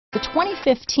The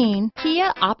 2015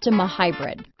 Kia Optima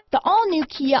Hybrid. The all-new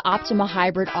Kia Optima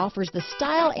Hybrid offers the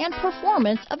style and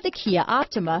performance of the Kia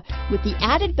Optima with the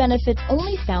added benefits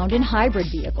only found in hybrid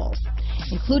vehicles,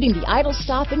 including the idle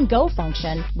stop and go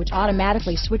function, which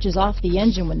automatically switches off the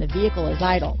engine when the vehicle is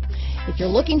idle. If you're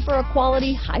looking for a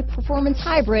quality, high-performance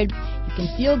hybrid, you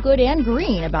can feel good and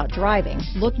green about driving.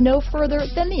 Look no further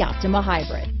than the Optima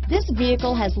Hybrid. This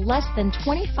vehicle has less than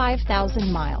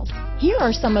 25,000 miles. Here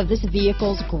are some of this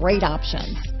vehicle's great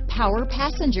options: power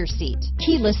passenger seat,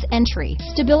 keyless entry,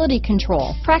 stability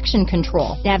control, traction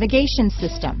control, navigation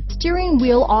system, steering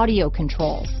wheel audio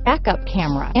controls, backup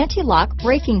camera, anti-lock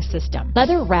braking system,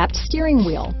 leather-wrapped steering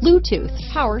wheel, Bluetooth,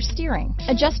 power steering,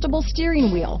 adjustable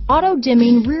steering wheel,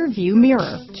 auto-dimming rear view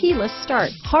mirror, keyless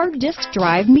start, hard disk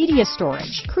drive media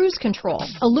storage, cruise control,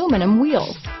 aluminum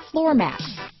wheels, floor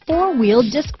mats, four-wheel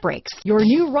disc brakes. Your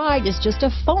new ride is just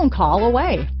a phone call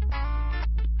away.